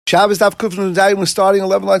Shabbos Daf Kufnun Zayin was starting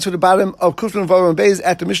 11 lines from the bottom of Kufnun Vavam Beis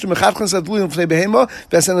at the Mishnah Mechadchan Sadluim Fnei Behema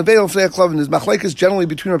Vesen Aveil Fnei Klavin. There's machlekes generally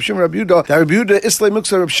between Rab Shimon and Rab Yehuda. That Rab Yehuda is Lei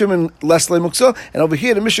Muksa, Rab Shimon less Lei Muksa. And over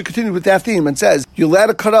here the Mishnah continued with that theme and says you're allowed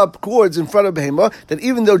to cut up cords in front of Behema that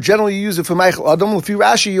even though generally you use it for Meichel Adam, if you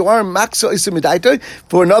Rashi you are Maksa Isimidaita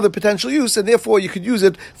for another potential use, and therefore you could use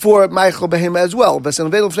it for Meichel Behema as well.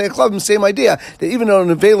 Vesen Aveil Fnei Klavin, same idea that even though an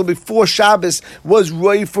available before Shabbos was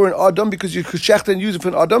roi for an Adam because you could shecht and use it for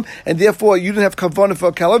an Adam, and therefore you didn't have kavanah for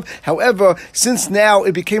a kelev. However, since now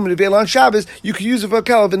it became an avail on Shabbos, you can use it for a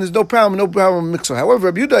kelev, and there's no problem mixer. However,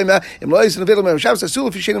 Rabbi Yehuda, if it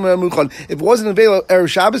wasn't avail erev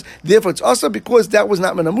Shabbos, therefore it's also because that was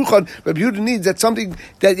not menamuchan. Rabbi Yehuda needs that something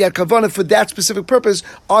that you had kavanah for that specific purpose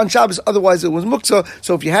on Shabbos. Otherwise, it was muksa.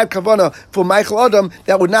 So if you had kavanah for Michael Adam,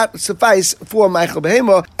 that would not suffice for Michael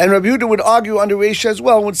Behema. And Rabbi Yehuda would argue under Reisha as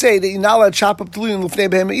well, and would say that you're not allowed to chop up Tluyin Lufnei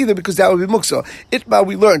Behema either, because that would be muksa. Itma,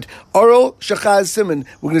 we learned Oral Shachaz Simon.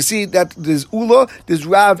 We're going to see that there's Ula, there's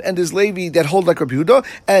Rav, and there's Levi that hold like Rabbi Yehuda,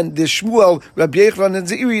 and there's Shmuel, Rabbi Yechon, and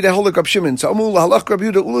Zeiri that hold like Rabbi Shimon. So Amul halach Rabbi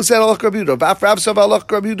Yehuda, Ula said halach Rabbi Yehuda, Vaf Rav said halach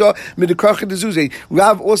Rabbi Yehuda, Midikrach Dezuzei.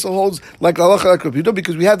 Rav also holds like halach like Rabbi Yehuda,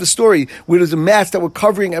 because we have the story where there's a mats that were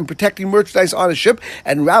covering and protecting merchandise on a ship,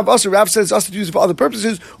 and Rav says us to use it for other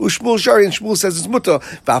purposes. Ushmuel Shari, and Shmuel says it's mutter.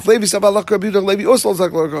 Vaf Levi said halach Rabbi Yehuda, Levi also holds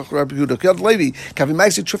like Rabbi Yehuda. Kiyad Levi, Kavi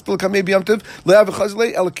Maisi Triftel Kamei B'Yamtiv, Leav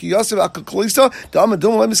Chazle El Kiyosef Akalisa.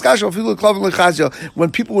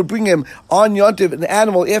 When people would bring him on Yontiv an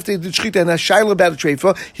animal after he did shechita and has shaila about a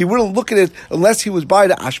treifa, he wouldn't look at it unless he was by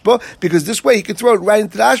the ashba, because this way he could throw it right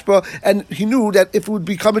into the ashba, and he knew that if it would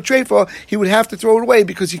become a treifa, he would have to throw it away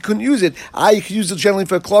because he couldn't use it. You could use it generally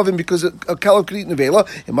for a klavin because a kelev could eat nevela.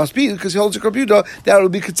 It must be because he holds a krabuda that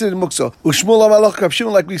would be considered muksa. Ushmuel amalach Rab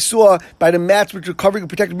Shimon, like we saw by the mats which were covering and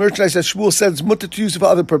protecting merchandise, that Shmuel said it's mutter to use it for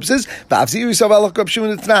other purposes.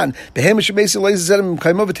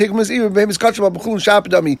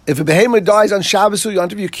 If a behemoth dies on Shabbos or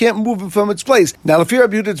Yontiv, you can't move it from its place. Now, if you're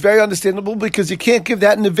Rabbi Yehuda, it's very understandable because you can't give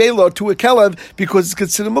that nevela to a kelev because it's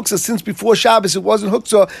considered muksa. Since before Shabbos it wasn't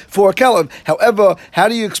huksa for a kelev. However, how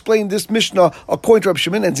do you explain this Mishnah according to Rabbi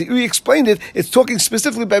Shimon? And Zeiri explained it. It's talking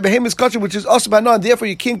specifically by behemoth's kachar, which is also by non. Therefore,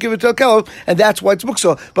 you can't give it to a kelev, and that's why it's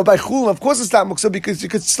muksa. But by chulin, of course, it's not muksa because you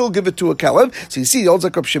could still give it to a kelev. So you see, it holds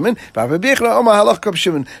like Rabbi Shimon.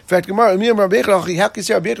 In fact, Gemara, Rabbi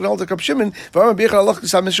Yechon holds like Rabbi Shimon.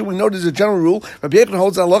 We know there's a general rule. Rabbi Yechon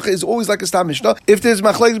holds that halacha is always like a stam mishnah. If there's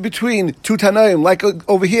machlekes between two tanaim, like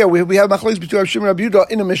over here, we have machlekes between Rabbi Shimon and Rabbi Yehuda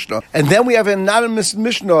in a mishnah, and then we have an anonymous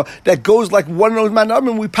mishnah that goes like one of those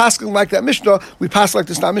manamim. We pass like that mishnah. We pass like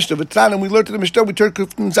the stam mishnah. But and we learned to the mishnah. We turn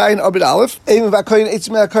Kuftin Zayin Abed Aleph.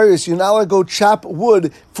 You're not allowed to go chop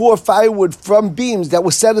wood for firewood from beams that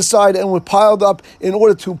were set aside and were piled up in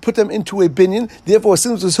order to put them into a binyan. Therefore,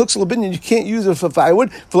 since it's hooks a binyan, you can't use it for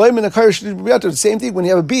firewood. The same thing when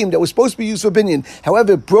you have a beam that was supposed to be used for binyan.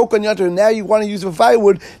 However, it broke on Yontif and now you want to use it for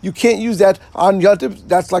firewood, you can't use that on Yontif.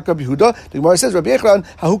 That's like Rabbi Yehuda. The Gemara says, Rabbi Yechon,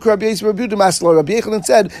 Hahuk Rabbi Yehuda, Rabbi Yechon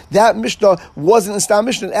said that Mishnah wasn't a stam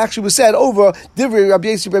Mishnah. It actually was said over Divrei Rabbi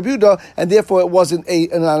Yehuda, and therefore it wasn't an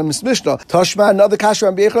anonymous Mishnah. Tashma, another kasha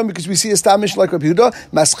Rabbi Yechon, because we see a stam Mishnah like Rabbi Yehuda.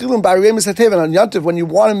 Maschilim ba'aremis hatevan on Yontif, when you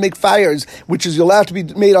want to make fires, which is allowed to be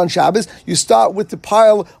made on Shabbos, you start with the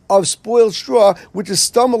pile of spoiled straw, which is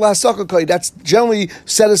stam l'hasakakai. That's generally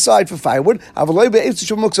set aside for firewood.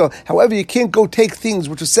 However, you can't go take things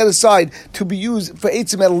which are set aside to be used for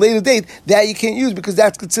eitzim at a later date that you can't use because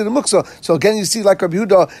that's considered muksa. So again, you see like Rabbi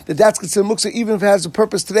Yehuda that's considered muksa even if it has a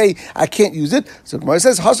purpose today. I can't use it. So the Gemara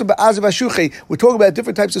says we're talking about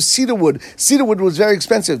different types of cedar wood. Cedar wood was very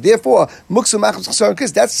expensive. Therefore, muksa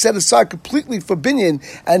machas that's set aside completely for binyan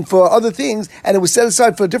and for other things, and it was set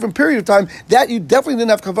aside for a different period of time that you definitely didn't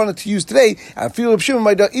have kavanah to use today. I feel Rabbi Shimon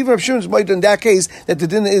might even Rabbi Shimon might in that case that the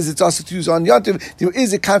dinner is it's also to use on Yontiv. There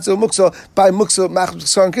is a concept of muksa by muksa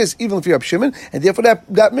machas kis even if you're Rabbi Shimon, and therefore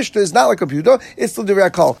that Mishnah is not like Rabbi Yehuda. It's still the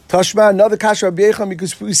Rakal. Tashma, another kasha Rabbi Yechon,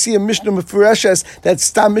 because we see a Mishnah Mefureshes that's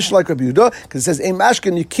stam Mishnah like Rabbi Yehuda, because it says a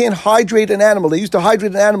mashkin, you can't hydrate an animal. They used to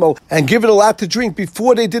hydrate an animal and give it a lot to drink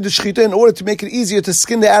before they did the shechita in order to make it easier to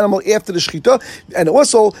skin the animal after the shechita. And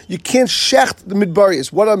also, you can't shecht the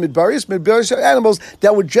midbarius. What are midbarius? Midbarius are animals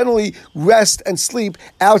that would generally rest and sleep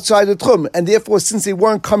outside the tchum, and therefore, since they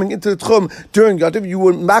weren't coming into the tchum during Yontiv, you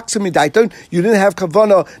were maximidaiton. You didn't have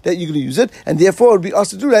kavana that you're going to use it, and therefore it would be us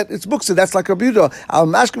to do that. It's muksa. That's like Rabbi Yehuda. Our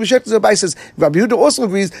mashka b'shechta says Rabbi Yehuda also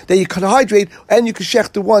agrees that you can hydrate and you can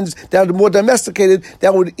shech the ones that are more domesticated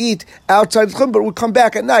that would eat outside the tchum, but would come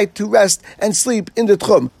back at night to rest and sleep in the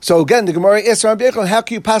tchum. So again, the Gemara asks Rabbi Yechon, how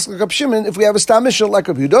can you pass like Rabbi Shimon if we have a stam Mishnah like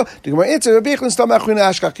Rabbi Yehuda? The Gemara answers Rabbi Yechon stam achrin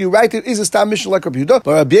ashkach. You're right, there is a stam Mishnah like Rabbi Yehuda,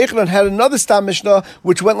 but Rabbi Yochanan had another Stam Mishnah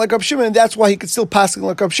which went like Rav Shimon, and that's why he could still pass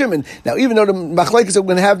like Rav Shimon. Now, even though the machlekes that we're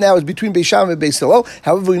going to have now is between Beis Shammai and Beis Hillel,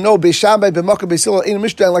 however, we know Beis Shammai, B'Makkah, Beis Hillel ain't a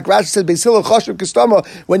Mishnah, and like Rashi said, Beis Hillel Chashuv Kistama.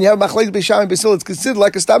 When you have machlekes Beis Shammai and Beis Hillel, it's considered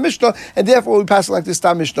like a Stam Mishnah, and therefore we pass it like this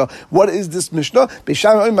Stam Mishnah. What is this Mishnah? Beis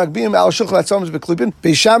Shammai Magbiyim Al Shulchan Atzamos B'Klipin.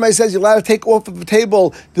 Beis Shammai says you're allowed to take off of the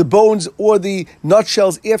table the bones or the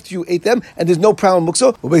nutshells after you ate them, and there's no problem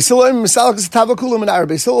muksa. Beis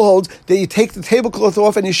Hillel holds that you take the tablecloth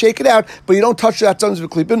off and you shake it out, but you don't touch that Atzamos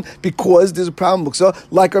B'Klipin because there's a problem muksa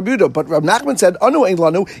like Rabbi Yehuda. But Rav Nachman said, Anu Ein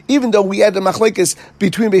Lanu, even though we had the machlekes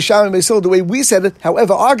between Beis Shammai and Beis Hillel the way we said it,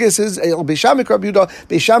 however, our guess is Beis Shammai Rabbi Yehuda.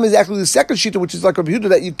 Beis Shammai is actually the second shita, which is like Rabbi Yehuda,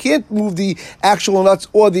 that you can't move the actual nuts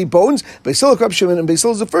or the bones. Beis Hillel Rabbi Shimon, and Beis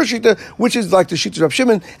Hillel is the first shita, which is like the shita of Rabbi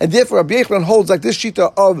Shimon, and therefore Rabbi Yochanan holds like this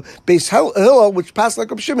shita of Beis Hillel, which passed like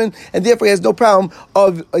Rabbi Shimon, and therefore he has no problem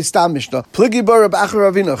of a Stam Mishnah. Pligi bar Rabbi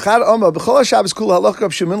Achar Ravina Chad Oma B'chol Shabbos Kula Halach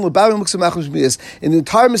Rabbi Shimon L'Bavim Muksa Machmas Miyas. In the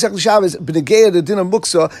entire Masechta Shabbos, B'Negeya the din of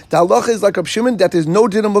Muksa, the halacha is like Rabbi Shimon that there's no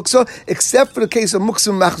din of Muksa except for the case of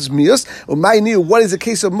Muksa Machmas Miyas. Or Ma'iniu, what is the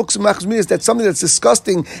case of Muksa Machmas Miyas? That's something that's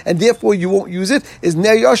disgusting and therefore you won't use it. Is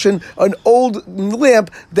Ner Yashin, an old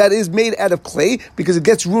lamp that is made out of clay because it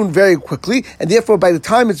gets ruined very quickly, and therefore by the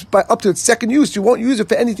time it's up to its second use, you won't use it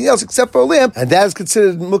for anything else except for a lamp, and that is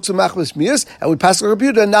considered Muksa Machmas Miyas, and we pass like Rabbi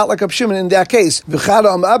Yehuda, not like Rabbi Shimon in that case. However,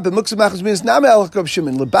 by Muksa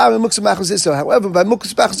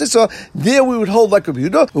Machmas Issa, there we would hold like Rabbi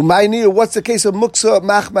Yehuda. What's the case of Muksa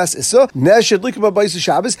Machmas Issa?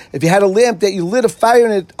 If you had a lamp that you lit a fire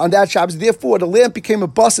in it on that Shabbos, therefore the lamp became a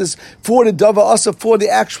basis for the Dava Asa, for the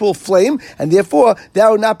actual flame, and therefore that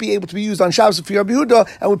would not be able to be used on Shabbos for Rabbi Yehuda,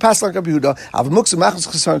 and we pass like Rabbi Yehuda.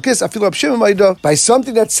 By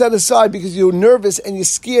something that's set aside because you're nervous and you're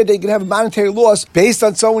scared that you can have a monetary loss based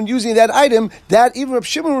on someone using that item, that even Rabbi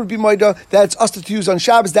Shimon would be Maida, that it's us to use on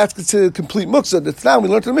Shabbos, that's considered complete muksa. That's now we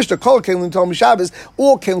learned in the Mishnah, Kol Kelim told me Shabbos,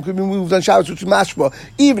 all Kelim could be moved on Shabbos, which is mashma,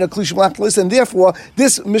 even a Klishim Lachlis, and therefore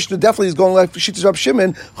this Mishnah definitely is going like Shittas Rabbi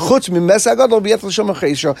Shimon, Chutz Mimes Agadol V'Yetel Shom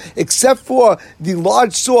Chesha, except for the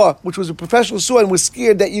large saw, which was a professional saw, and was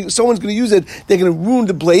scared that someone's going to use it, they're going to ruin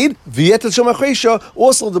the blade. V'Yetel Shom Chesha,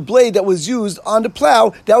 also the blade that was used on the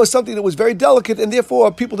plow, that was something that was very delicate, and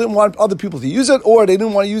therefore people didn't want other people to use it, or they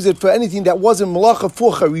didn't want to use it for anything that wasn't malacha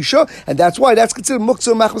for charisha, and that's why that's considered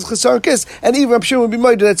muksa machmas chesar and kiss. And even Rabbi Shimon would be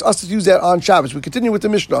made that it's us to use that on Shabbos. We continue with the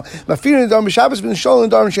Mishnah.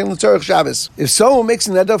 If someone makes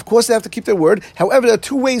a neder, of course they have to keep their word. However, there are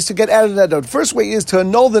two ways to get out of the neder. The first way is to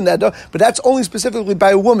annul the neder, but that's only specifically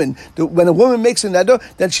by a woman. When a woman makes a neder,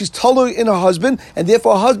 then she's totally in her husband, and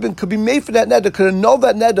therefore her husband could be made for that neder, could annul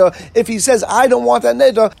that neder if he says, I don't want that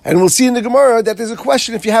neder. And we'll see in the Gemara that there's a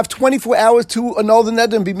question if you have 24 hours to annul the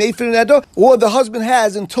neder and be made for the neder, or the husband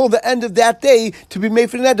has until the end of that day to be made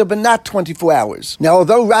for the neder, but not 24 hours. Now,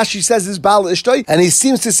 although Rashi says this Baal Ishtay, and he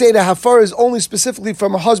seems to say that hafar is only specifically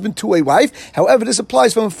from a husband to a wife, however, this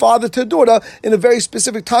applies from a father to a daughter in a very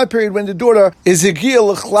specific time period when the daughter is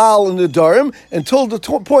higil l'chlal in the darim until the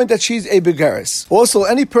point that she's a begaris. Also,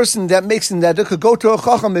 any person that makes a neder could go to a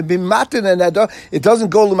chacham and be matin a neder. It doesn't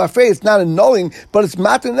go l'mafrei, it's not annulling, but it's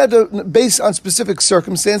matin neder based on specific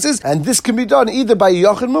circumstances, and this can be done either by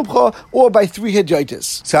yachid mumcha or by 3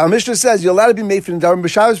 hidyaitis. So our Mishnah says you're allowed to be made for the darim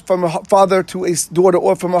b'shavos from a father to a daughter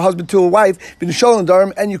or from a husband to a wife,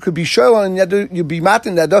 and you could be shol on neder, you be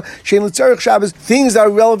matin neder, shein l'tzarich Shabbos, things that are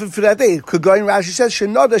relevant for that day. Could go in Rashi says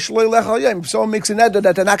shenada shloi lech al yom. If someone makes a neder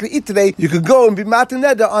that they're not going to eat today, you could go and be matin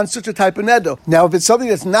neder on such a type of neder. Now, if it's something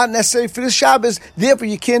that's not necessary for the Shabbos, therefore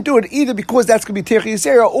you can't do it either because that's going to be terchi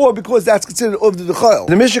yisera or because that's considered of the dechol.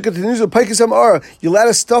 The Mishnah continues with Peikus Amar. You're allowed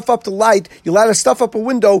to stuff up the light. You're allowed to stuff up a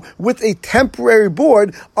window with a temporary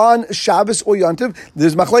board on Shabbos or Yontiv.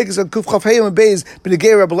 There's machlekes on Kuf Chaf Hayim and Beis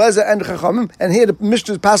B'negei Rabbi Elazar and the Chachamim, and here the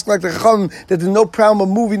Mishnah is passing like the Chachamim that there's no problem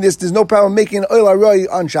of moving this. There's no problem of making an oil aroi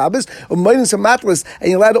on Shabbos. Or mining some matlas, and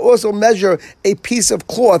you're allowed to also measure a piece of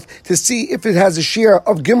cloth to see if it has a shear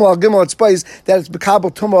of gimel at spice that it's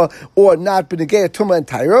bekabel tumah or not b'negei tumah and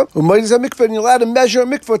tyra. Or mining some mikvah, and you're allowed to measure a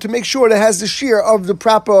mikvah to make sure that it has the shear of the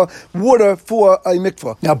proper water for a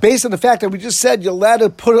mikvah. Now, based on the fact that we just said you're allowed to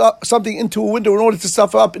put up something into a window in order to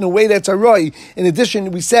stuff up in a way that's aroi. In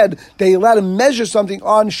addition, we said that you're allowed to measure something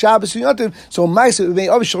on Shabbos and Yontiv. So, there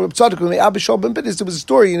was a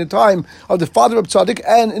story in the time of the father of Tzaddik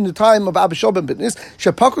and in the time of Abba Shol ben Bitnis,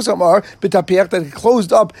 Shepakus Amar b'tapiach, that he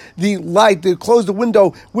closed up the light, they closed the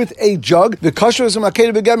window with a jug. The kasher is a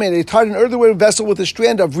makeda begami. They tied an earthenware vessel with a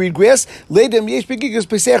strand of reed grass. Laid them yesh begigas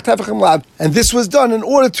pesach tefachim lav, and this was done in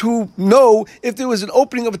order to know if there was an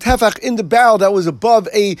opening of a tefach in the barrel that was above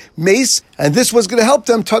a mace, And this was going to help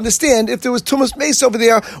them to understand if there was tumas mace over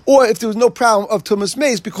there, or if there was no problem of tumas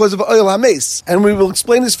mace because of oil ha-mace. And we will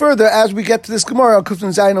explain this further as we get to this Gemara on Kufn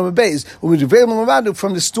Zayin Amud Beis. When we do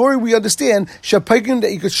from the story, we understand shapaykin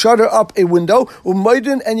that you could shutter up a window,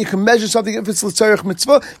 umaydin, and you can measure something if it's l'tzarich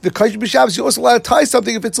mitzvah. The kaish b'Shabbos, you're also allowed to tie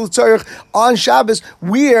something if it's l'tzarich on Shabbos,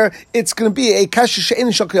 where it's going to be a kasha she'ein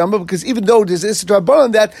shakiyama, because even though there's issa d'rabbanan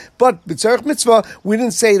on that, but b'tzarich mitzvah, we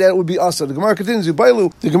didn't say that it would be also. The Gemara continues.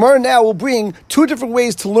 The Gemara now will bring two different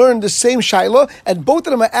ways to learn the same shaila, and both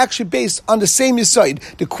of them are actually based on the same yisaid.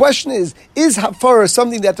 The question is hafara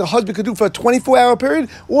something that the husband could do for a 24-hour period,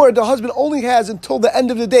 or the husband only has until the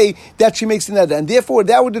end of the day that she makes the neder, and therefore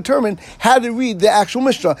that would determine how to read the actual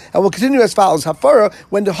Mishnah. And we'll continue as follows. Hafara,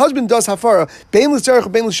 when the husband does hafara, bein l'tzarich or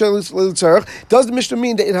bein l'tzarich, does the Mishnah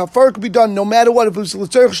mean that hafara could be done no matter what, if it was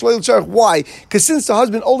l'tzarich or shlei l'tzarich? Why? Because since the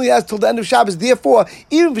husband only has till the end of Shabbos, therefore,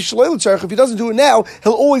 even if shlei l'tzarich, if he doesn't do it now,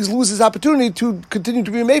 he'll always lose his opportunity to continue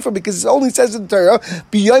to be made for, because it only says in the Torah,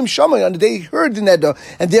 b'yom shamay, on the day he heard the neder,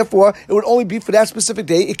 and therefore it would only be for that specific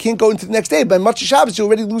day. It can't go into the next day. By much of Shabbos, you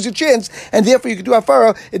already lose your chance, and therefore you can do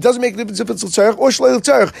hafara. It doesn't make a difference if it's l'tzarich or shlei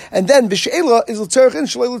l'tzarich. And then v'she'ela is l'tzarich and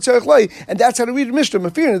shlei l'tzarich lay, and that's how to read the Mishnah.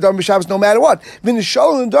 Mafir nedarim b'Shabbos no matter what.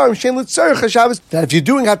 V'nishal nedarim shein l'tzarich haShabbos. That if you're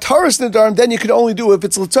doing hataras nedarim, then you can only do it if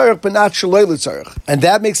it's l'tzarich but not shlei l'tzarich. And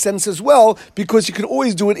that makes sense as well, because you can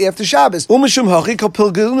always do it after Shabbos. Umishum hachi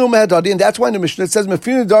kapilgilnu mehadadi, and that's why in the Mishnah it says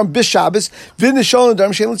mafir nedarim b'Shabbos v'nishal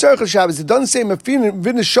nedarim shein l'tzarich haShabbos. It doesn't say mafir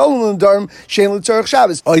v'nishal nedarim shein l'tzarich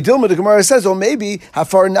Shabbos. Oidilma, the Gemara says, or maybe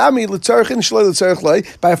hafar nami l'tzarich and shlei l'tzarich lay.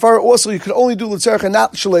 By hafar also you can only do l'tzarich and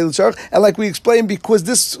not shlei l'tzarich. And like we explained, because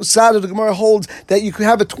this side of the Gemara holds that you could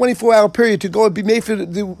have a 24-hour period to go and be made for the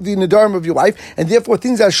nedarim of your wife, and therefore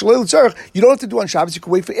things that are shlei l'tzarich you don't have to do on Shabbos. You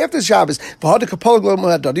can wait for after Shabbos.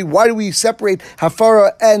 Why do we separate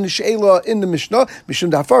hafara and she'ela in the Mishnah?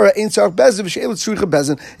 Mishum hafara ain't tzarich bezin v'she'ela tzricha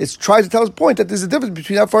bezin. It's trying to tell us a point that there's a difference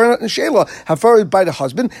between hafara and she'ela. Hafara is by the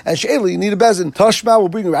husband, and she'ela you need a bezin. Tashma will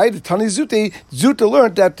bring right. Tani Zuta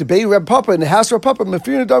learned that the Bei Reb Papa in the house of Papa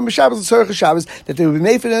mafir nedarim b'Shabbos l'tzarich Shabbos, that they would be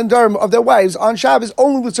made for the nedarim of their wives on Shabbos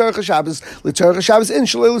only l'tzarich Shabbos in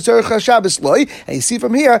shalei l'tzarich Shabbos loy. And you see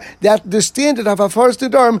from here that the standard of hafaras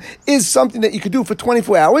nedarim is something that you could do for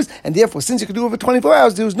 24 hours, and therefore since you could do it for 24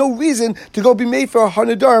 hours, there was no reason to go be made for a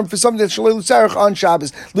nedarim for something that's shalei l'tzarich on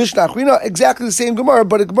Shabbos. Lishnach, we know exactly the same Gemara,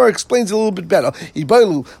 but the Gemara explains it a little bit better.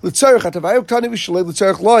 Ibailu l'tzarich atavayok tani v'shalei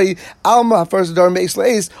l'tzarich loy alma hafaras nedarim meis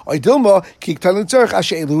leis oidilma kik tani l'tzarich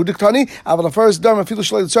ashe elu diktani aval hafaras nedarim afilu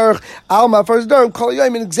shalei l'tzarich alma hafaras nedarim kol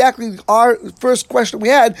yom. And exactly our first question we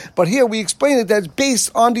had, but here we explain it that it's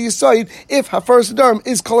based on the side if hafaras nedarim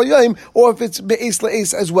is kol yom or if it's beis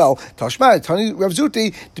leis as well. Tashma tani Rav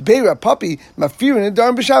Zuti the Bei Reb Papi mafir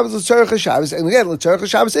nedarim b'Shabbos l'tzarich Shabbos, and again l'tzarich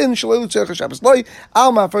Shabbos in shalei l'tzarich Shabbos loy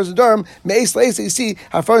alma hafaras nedarim meis leis. You see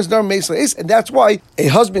hafaras nedarim meis leis, and that's why a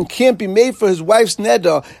husband can't be made for his wife's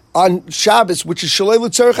neder on Shabbos, which is shalei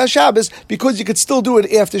l'tzarich haShabbos, because you could still do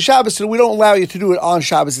it after Shabbos, so we don't allow you to do it on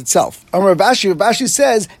Shabbos itself. Rav Ashi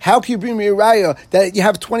says, how can you bring me a raya that you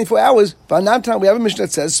have 24 hours? We have a Mishnah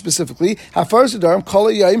that says specifically, hafaras nedarim kol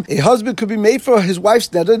hayom, a husband could be made for his wife's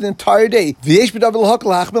neder the entire day. V'yesh b'davar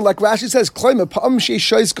l'hakol hachman, like Rashi says, klaim pa'am shei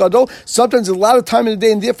shoyis gadol. Sometimes a lot of time in the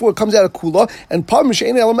day, and therefore it comes out of kula, and pa'am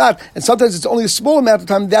she'ein elamat, and sometimes it's only a small amount of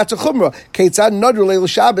time. That's a chumrah. Keitzad nadru leil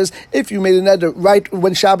Shabbos. If you made a neder right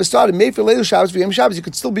when Shabbos started, made for later Shabbos, v'yom Shabbos, you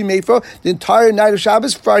could still be made for the entire night of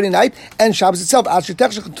Shabbos, Friday night, and Shabbos itself,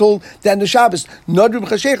 until the end of Shabbos. Nadru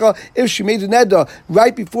b'chashecha, if she made a neder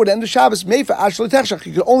right before the end of Shabbos, made for Ashla Techshach,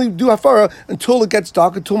 you could only do hafara until it gets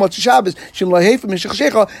dark, until much of Shabbos. Shim lahefa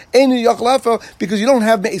mishachashecha, ein yachal, because you don't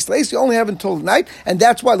have me'is leis, you only have until the night, and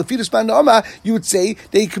that's why Lefidus Man Na'ama, you would say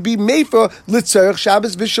they could be made for Litzarech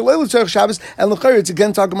Shabbos, Vishalei Litzarech Shabbos, and L'chayr, it's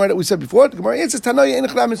again talking about that we said before. The Gemara answers Tanoya ein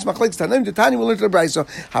chadam it's machlekes Tanoim. The Tani will learn to the Brayso.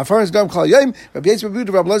 Hafaras nedarim kol hayom. Rabbi Yisrael Rabbi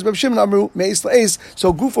Yehuda, Rabbi Elazar, Rabbi Shimon Amru me'is leis.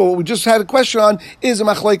 So Gufo, what we just had a question on is a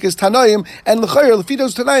machlekes Tanoim, and L'chayr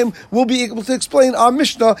Lefidos Tanoim will be able to explain our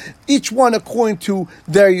Mishnah, each one according to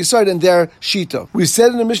their Yisod and their Shita. We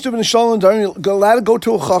said in the Mishnah in Shalom Darim, you're allowed to go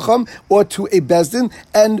to a Chacham or to a Bezdin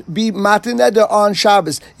and be matin neder on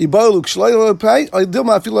Shabbos.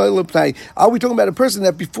 Are we talking about a person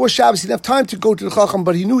that before Shabbos he didn't have time to go to the Chacham,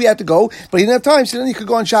 but he knew he had to go, but he didn't have time, so then he could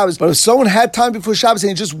go on Shabbos? But if someone had time before Shabbos and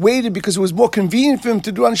he just waited because it was more convenient for him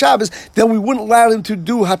to do on Shabbos, then we wouldn't allow him to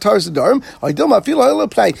do Hataras Nedarim.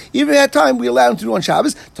 Even if he had time, we allowed him to do on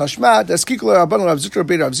Shabbos. Tashma,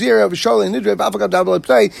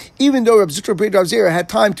 even though Rav Zitra Beit Rav Zera had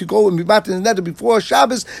time to go and be matin his neder before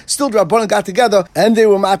Shabbos, still the Rabbanan got together and they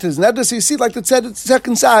were matin his neder. So you see, like it said, it's the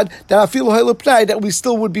second side that I feel that we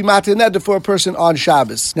still would be matin neder for a person on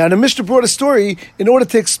Shabbos. Now the Mishnah brought a story in order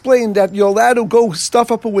to explain that you're allowed to go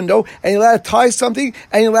stuff up a window and you're allowed to tie something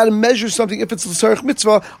and you're allowed to measure something if it's l'tzarech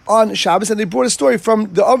mitzvah on Shabbos. And they brought a story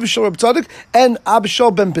from the Avishal Reb Tzadok and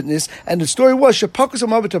Abishal ben Bitnis, and the story was shepakus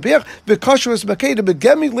amav tapiach v'kashrus makeda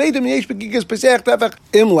begemi leidem yesh begigas pesach tefach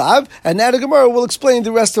imlav. And now the Gemara will explain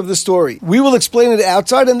the rest of the story. We will explain it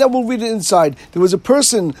outside and then we'll read it inside. There was a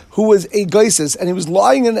person who was a geisis and he was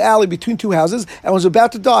lying in an alley between two houses and was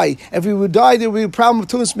about to die. If he would die, there would be a problem of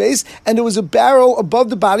tumas mace, and there was a barrel above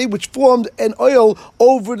the body which formed an oil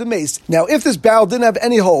over the mace. Now, if this barrel didn't have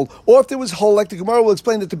any hole, or if there was a hole, like the Gemara will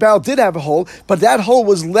explain that the barrel did have a hole, but that hole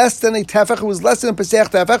was less than a tefach, it was less than a pesach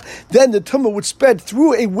tefach, then the tumah would spread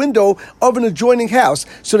through a window of an adjoining house.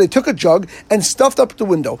 So they took a jug and stuffed up the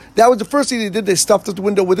window. That was the first thing they did. They stuffed up the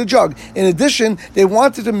window with a jug. In addition, they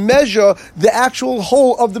wanted to measure the actual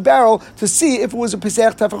hole of the barrel to see if it was a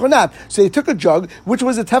pesach tefach or not. So they took a jug, which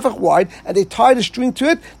was a tefach wide, and they tied a string to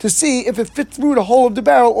it to see if it fit through the hole of the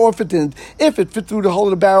barrel or if it didn't. If it fit through the hole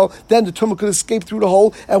of the barrel, then the tumah could escape through the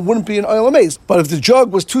hole and wouldn't be an oil hamace. But if the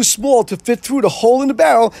jug was too small to fit through the hole in the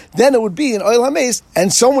barrel, then it would be an oil hamace,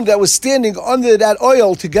 and someone that was standing under that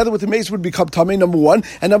oil together with the mace would become tamei, number one.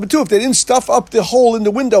 And number two, if they didn't stuff up the hole in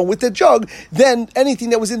the window with the jug, then anything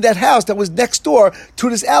that was in that house that was next door to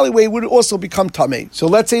this alleyway would also become tamei. So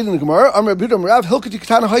let's say in the Gemara, there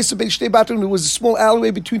was a small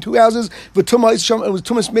alleyway between two houses, and it was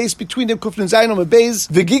tumas mace between them, kufn zayin on beis,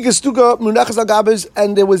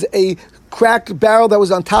 and there was a cracked barrel that was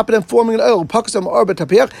on top of them, forming an oil.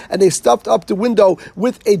 And they stuffed up the window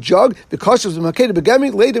with a jug.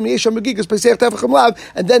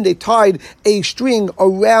 And then they tied a string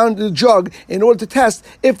around the jug in order to test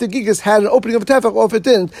if the gigas had an opening of a tefach or if it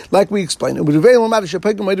didn't, like we explained. From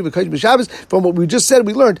what we just said,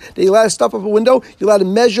 we learned that you're allowed to stuff up a window, you're allowed to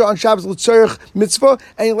measure on Shabbos l'tzarech mitzvah,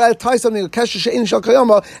 and you're allowed to tie something, and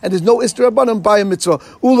there's no istur rabbanim by a mitzvah.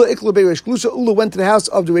 Ula ikla be Reish Glusa. Ula went to the house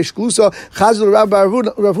of the Reish Glusa. Chazal Rav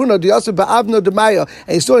Huna Diasa Ba'avna Demaya,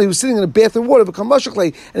 and he saw he was sitting in a bath of water,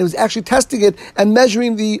 and he was actually testing it and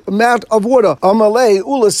measuring the amount of water. Amalei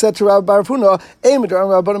Ula said to Rav Huna,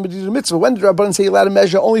 mitzvah. When did Rabbanan say you're allowed to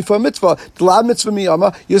measure only for a mitzvah? The mitzvah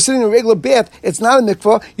miyama. You're sitting in a regular bath. It's not a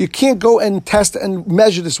mikvah. You can't go and test and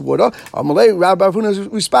measure this water. Amalei Rav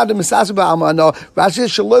Huna responded, Misasu Ba'ama. No, Rashi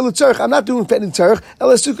Shaloi L'Tzarech. I'm not doing for any tzarech.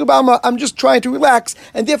 Elasukah Ba'ama. I'm just trying to relax,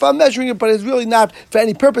 and therefore I'm measuring it, but it's really not for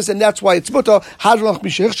any purpose, and that's why it's mutter. Hadlach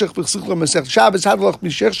mishechshech b'sikla mesech Shabbos. Hadlach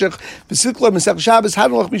mishechshech b'sikla mesech Shabbos.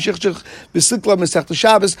 Hadlach mishechshech b'sikla mesech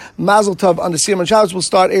Shabbos. Mazel tov on the Siyam on Shabbos. We'll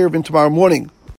start Erevin tomorrow morning.